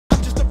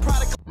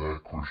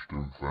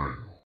Christian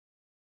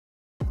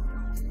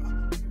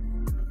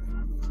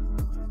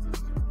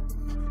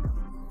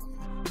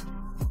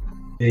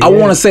thing. I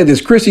want to say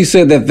this. Chrissy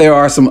said that there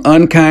are some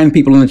unkind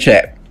people in the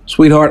chat.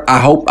 Sweetheart, I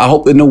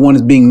hope that no one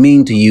is being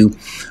mean to you.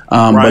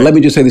 But let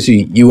me just say this to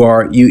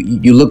you.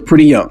 You look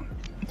pretty young.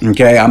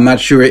 Okay. I'm not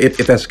sure if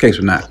that's the case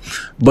or not,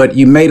 but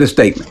you made a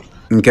statement.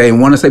 Okay.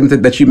 And one of the statements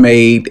that you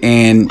made,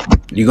 and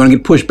you're going to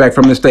get pushback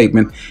from the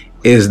statement,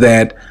 is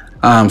that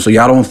so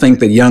y'all don't think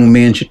that young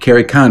men should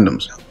carry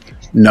condoms.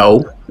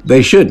 No,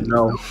 they shouldn't.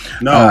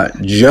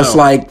 Just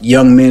like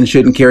young men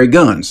shouldn't carry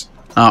guns.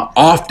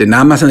 Often,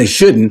 now I'm not saying they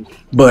shouldn't,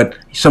 but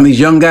some of these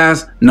young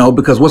guys, no,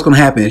 because what's going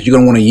to happen is you're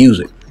going to want to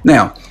use it.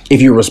 Now,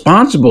 if you're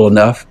responsible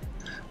enough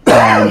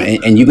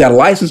and you got a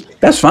license,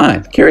 that's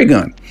fine. Carry a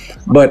gun.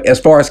 But as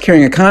far as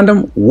carrying a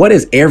condom, what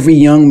is every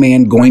young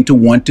man going to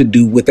want to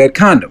do with that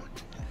condom?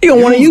 He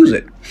gonna want to use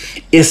it,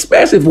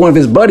 especially if one of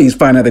his buddies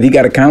find out that he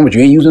got a condom, but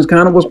you ain't using his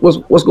condom.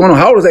 What's going on?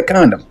 How old is that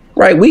condom?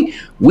 Right? We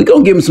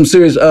gonna give him some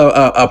serious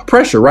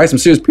pressure, right? Some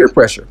serious peer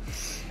pressure.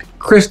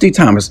 Christy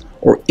Thomas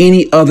or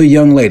any other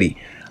young lady,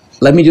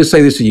 let me just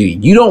say this to you.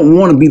 You don't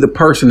want to be the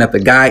person that the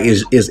guy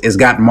is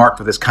got marked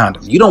for this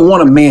condom. You don't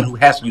want a man who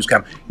has to use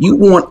condom. You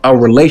want a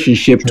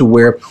relationship to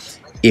where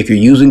if you're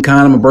using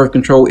condom or birth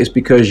control, it's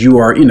because you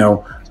are,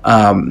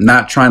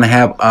 not trying to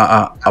have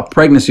a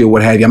pregnancy or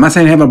what have you. I'm not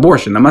saying have an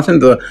abortion. I'm not saying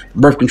the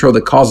birth control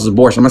that causes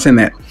abortion. I'm not saying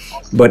that.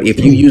 But if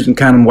you're using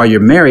condom while you're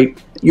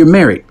married, you're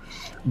married.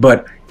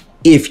 But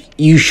if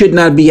you should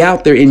not be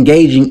out there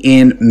engaging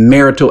in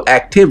marital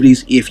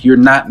activities if you're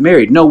not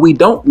married. No, we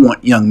don't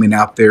want young men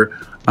out there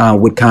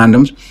with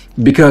condoms,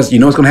 because you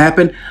know what's going to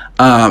happen?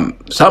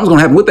 Something's going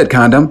to happen with that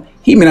condom.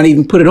 He may not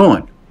even put it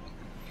on.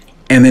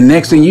 And then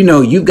next thing you know,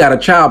 you've got a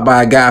child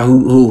by a guy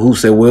who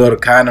said, well, the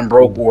condom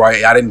broke, or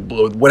I didn't,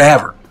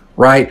 whatever,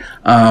 right?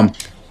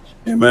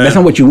 That's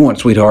not what you want,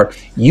 sweetheart.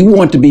 You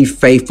want to be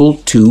faithful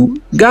to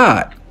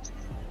God,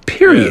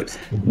 period. Yes.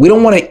 We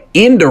don't want to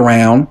end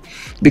around,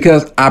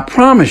 because I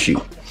promise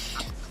you,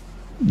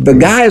 the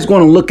guy is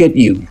going to look at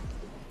you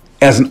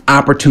as an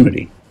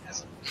opportunity.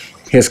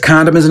 His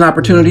condom is an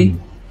opportunity,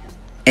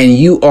 and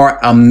you are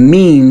a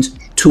means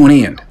to an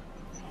end.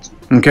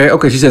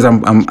 Okay. She says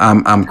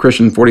I'm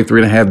Christian,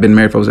 43, and I have been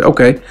married for.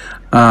 Okay.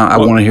 I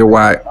want to hear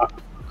why.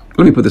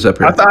 Let me put this up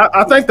here.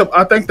 I think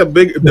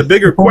the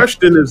bigger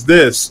question is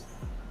this.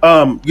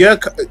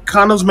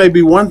 Condoms may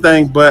be one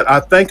thing, but I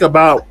think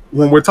about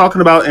when we're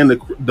talking about in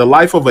the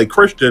life of a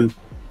Christian,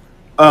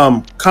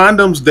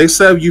 condoms, they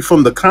save you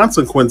from the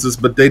consequences,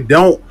 but they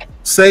don't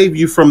save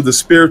you from the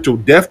spiritual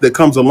death that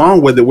comes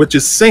along with it, which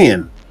is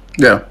sin.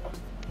 Yeah.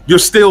 You're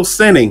still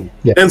sinning.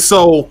 Yeah. And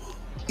so,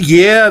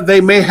 yeah,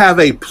 they may have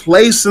a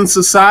place in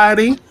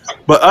society,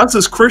 but us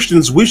as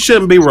Christians, we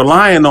shouldn't be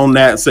relying on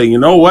that and say, you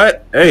know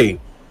what? Hey,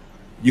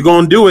 you're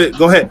going to do it.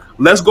 Go ahead.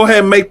 Let's go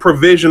ahead and make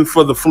provision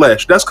for the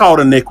flesh. That's called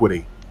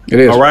iniquity. It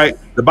is. All right.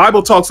 The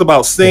Bible talks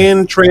about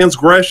sin,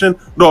 transgression.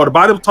 No, the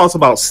Bible talks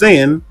about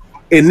sin,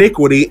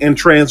 iniquity, and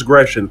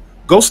transgression.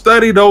 Go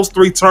study those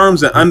three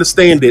terms and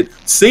understand it.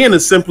 Sin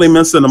is simply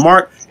missing the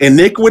mark.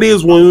 Iniquity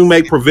is when we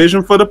make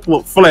provision for the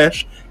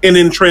flesh. And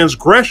then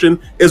transgression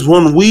is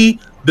when we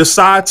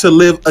decide to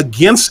live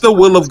against the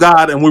will of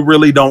God and we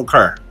really don't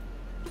care.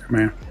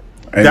 Man.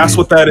 That's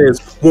what that is.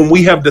 When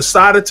we have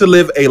decided to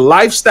live a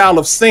lifestyle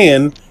of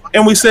sin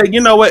and we said, you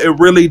know what, it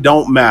really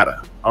don't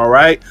matter. All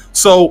right.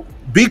 So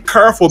be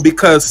careful,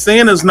 because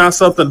sin is not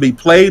something to be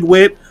played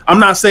with. I'm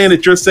not saying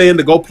that you're saying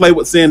to go play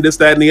with sin, this,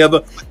 that, and the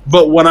other.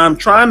 But what I'm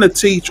trying to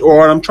teach,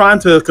 or I'm trying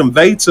to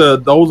convey to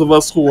those of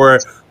us who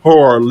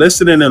are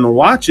listening and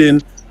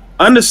watching,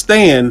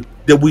 understand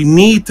that we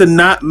need to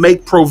not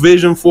make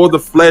provision for the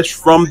flesh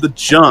from the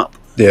jump.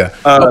 Yeah.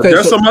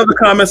 There's some other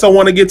comments I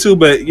want to get to,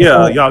 but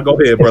yeah, y'all go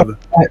ahead, brother.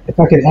 If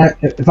I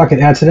could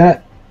add to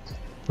that,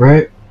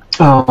 right?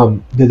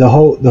 The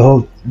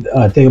whole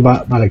thing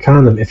about a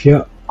condom, if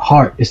your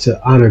heart is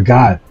to honor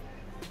God,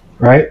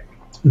 right,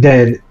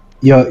 then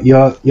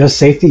your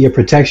safety, your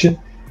protection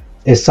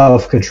is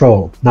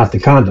self-control, not the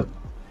condom.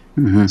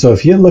 Mm-hmm. So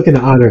if you're looking to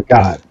honor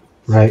God,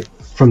 right,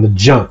 from the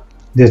jump,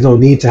 there's no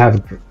need to have a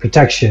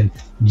protection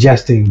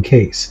just in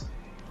case,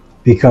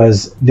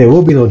 because there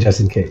will be no just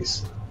in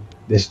case.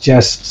 It's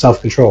just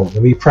self-control,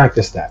 and we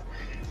practice that.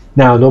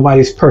 Now,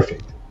 nobody's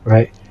perfect,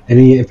 right?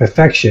 Any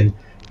imperfection,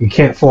 you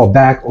can't fall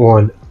back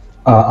on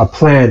a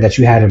plan that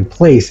you had in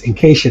place in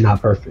case you're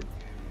not perfect.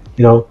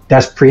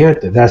 That's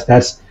preemptive.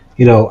 That's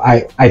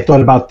I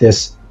thought about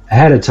this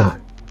ahead of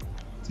time.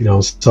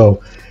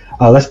 So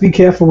let's be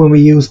careful when we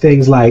use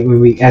things like, when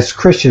we as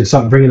Christians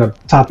start bringing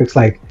up topics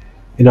like,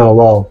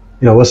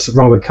 what's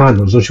wrong with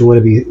condoms? Don't you want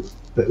to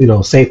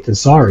be, safe than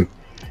sorry?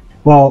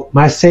 Well,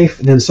 my safe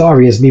than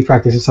sorry is me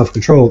practicing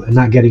self-control and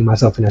not getting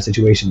myself in that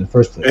situation in the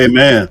first place.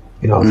 Amen.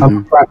 If I'm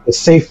going to practice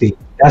safety,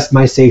 that's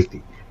my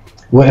safety.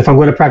 Well, if I'm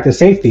going to practice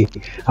safety,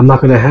 I'm not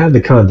going to have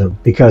the condom,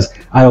 because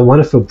I don't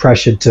want to feel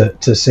pressured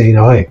to say,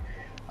 hey,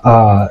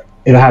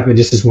 it'll happen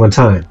just this one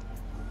time,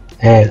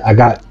 and I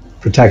got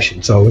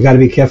protection. So we got to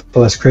be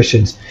careful as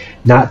Christians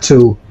not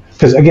to,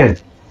 because again,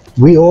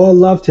 we all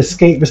love to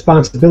escape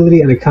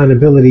responsibility and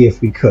accountability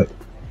if we could.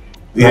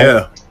 Right?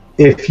 Yeah.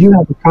 If you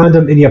have a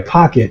condom in your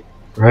pocket,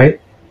 right,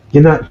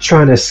 you're not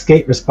trying to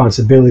escape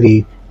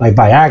responsibility like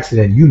by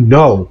accident. You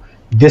know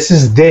this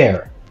is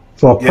there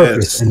for a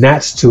purpose, and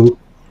that's to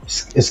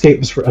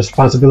escape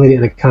responsibility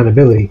and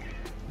accountability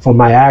for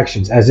my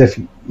actions, as if,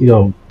 you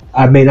know,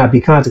 I may not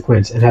be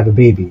consequence and have a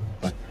baby,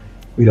 but,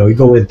 you know, you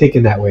go in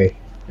thinking that way,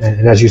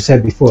 and as you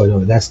said before, you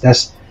know,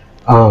 that's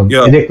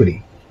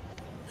iniquity.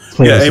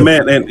 Yeah,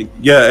 amen. And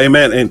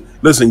amen. And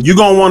listen, you're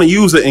gonna want to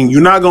use it, and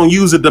you're not gonna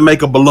use it to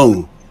make a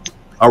balloon.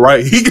 All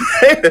right, he's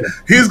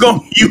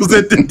gonna use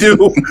it to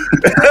do.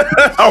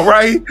 All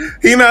right,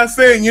 he's not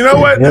saying, you know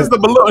what, this is the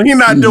balloon. He's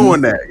not doing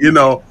that, you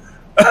know.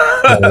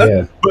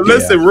 But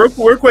listen, real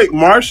quick,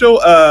 Marshall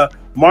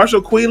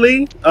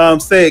Queeley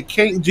said,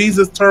 "Can't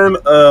Jesus turn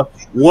a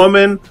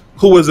woman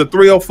who is a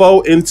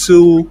 304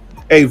 into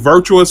a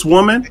virtuous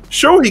woman?"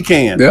 Sure, he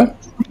can. Yeah.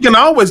 He can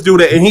always do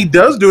that, and he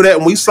does do that,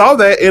 and we saw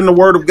that in the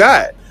Word of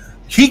God.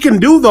 He can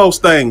do those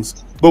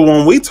things, but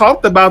when we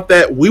talked about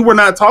that, we were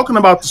not talking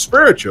about the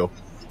spiritual.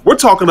 We're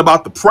talking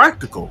about the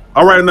practical.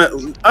 All right, now,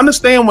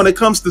 understand when it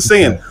comes to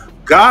sin,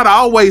 God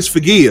always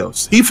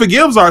forgives. He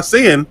forgives our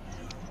sin,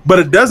 but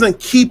it doesn't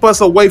keep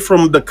us away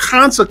from the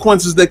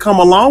consequences that come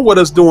along with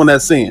us doing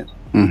that sin.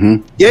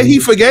 Yeah, he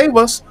forgave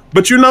us,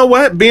 but you know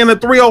what? Being a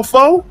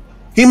 304,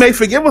 he may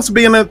forgive us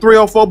being a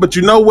 304, but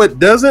you know what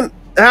doesn't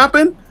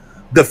happen?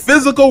 The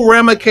physical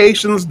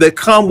ramifications that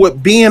come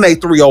with being a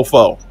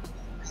 304.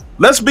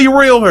 Let's be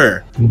real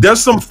here.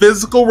 There's some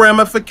physical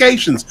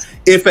ramifications.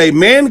 If a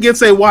man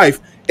gets a wife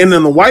and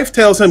then the wife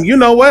tells him, you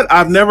know what?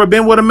 I've never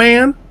been with a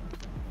man.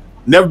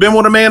 Never been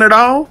with a man at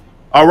all.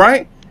 All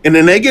right. And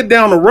then they get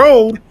down the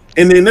road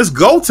and then it's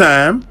go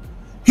time.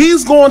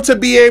 He's going to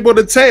be able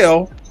to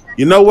tell,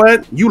 you know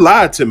what? You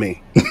lied to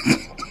me.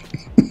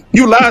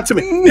 You lied to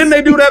me. Didn't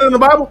they do that in the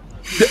Bible?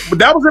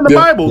 That was in the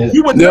Bible.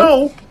 You would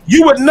know.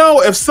 You would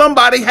know if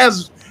somebody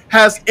has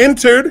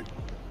entered.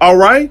 All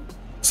right.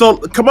 So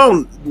come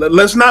on,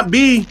 let's not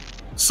be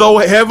so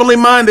heavenly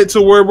minded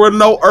to where we're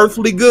no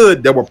earthly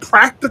good. There were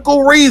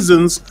practical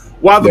reasons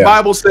why the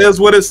Bible says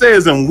what it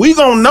says, and we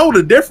gonna know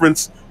the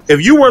difference.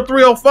 If you were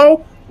 304,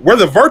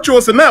 whether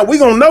virtuous or not, we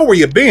gonna know where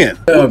you've been.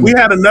 We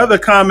had another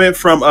comment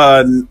from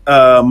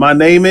my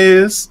name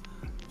is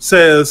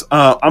says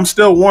I'm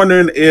still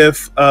wondering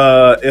if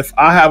I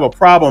have a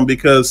problem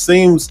because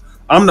seems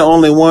I'm the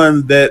only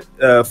one that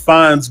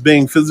finds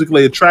being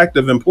physically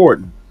attractive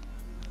important.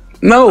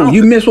 No,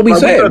 you missed what we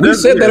said. We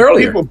said that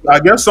earlier. I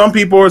guess some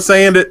people are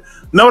saying that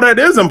no, that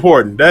is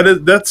important.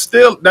 That's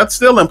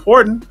still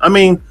important. I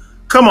mean,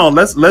 come on,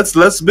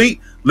 let's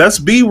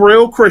be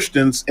real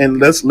Christians and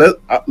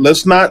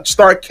let's not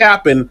start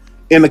capping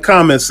in the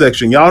comment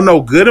section. Y'all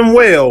know good and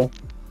well,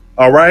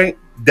 all right,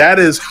 that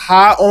is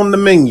high on the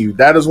menu.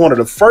 That is one of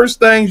the first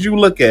things you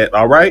look at,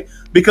 all right?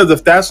 Because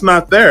if that's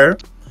not there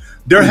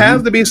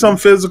has to be some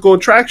physical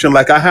attraction.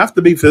 Like I have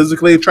to be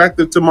physically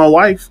attracted to my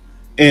wife,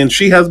 and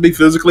she has to be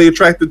physically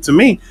attracted to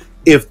me.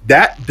 If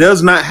that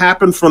does not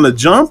happen from the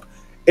jump,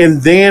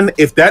 and then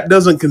if that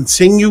doesn't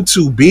continue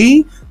to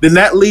be, then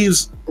that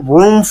leaves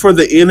room for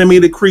the enemy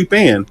to creep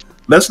in.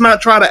 Let's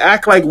not try to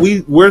act like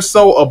we're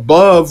so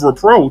above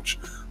reproach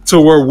to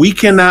where we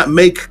cannot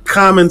make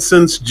common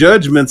sense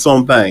judgments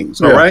on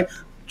things. All right.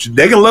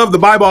 They can love the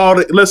Bible all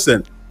day.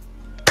 Listen,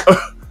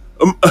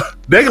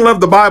 they can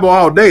love the Bible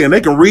all day and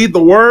they can read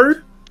the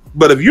word.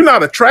 But if you're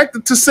not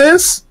attracted to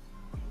sis,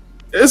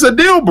 it's a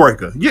deal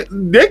breaker.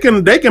 They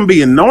can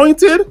be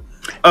anointed.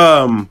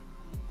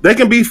 They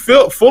can be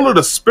full of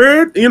the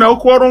Spirit, you know,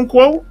 quote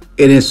unquote.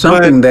 It is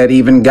something that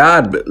even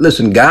God,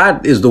 listen,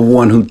 God is the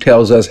one who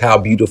tells us how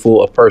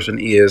beautiful a person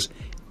is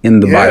in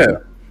the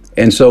Bible.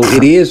 And so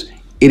it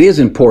is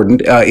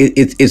important.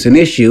 It's an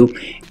issue.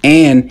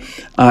 And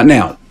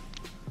now,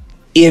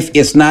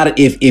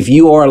 if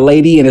you are a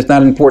lady and it's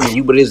not important to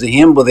you, but it is to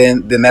him, well,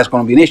 then that's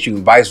going to be an issue.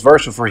 Vice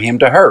versa for him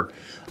to her.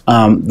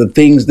 The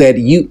things that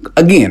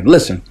again,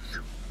 listen,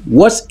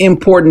 what's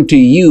important to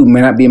you may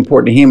not be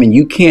important to him, and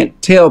you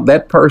can't tell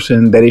that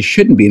person that it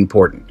shouldn't be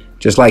important.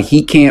 Just like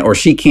he can't or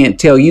she can't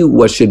tell you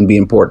what shouldn't be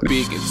important.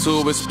 Big and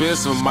too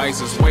expensive,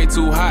 mics is way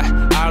too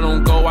high. I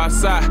don't go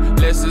outside,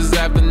 less is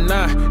after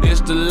 9. It's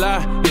the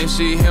lie, then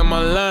she hit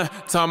my line.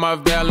 Talking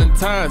about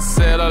Valentine,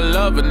 said I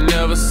love her,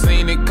 never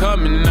seen it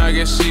coming. I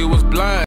guess she was blind.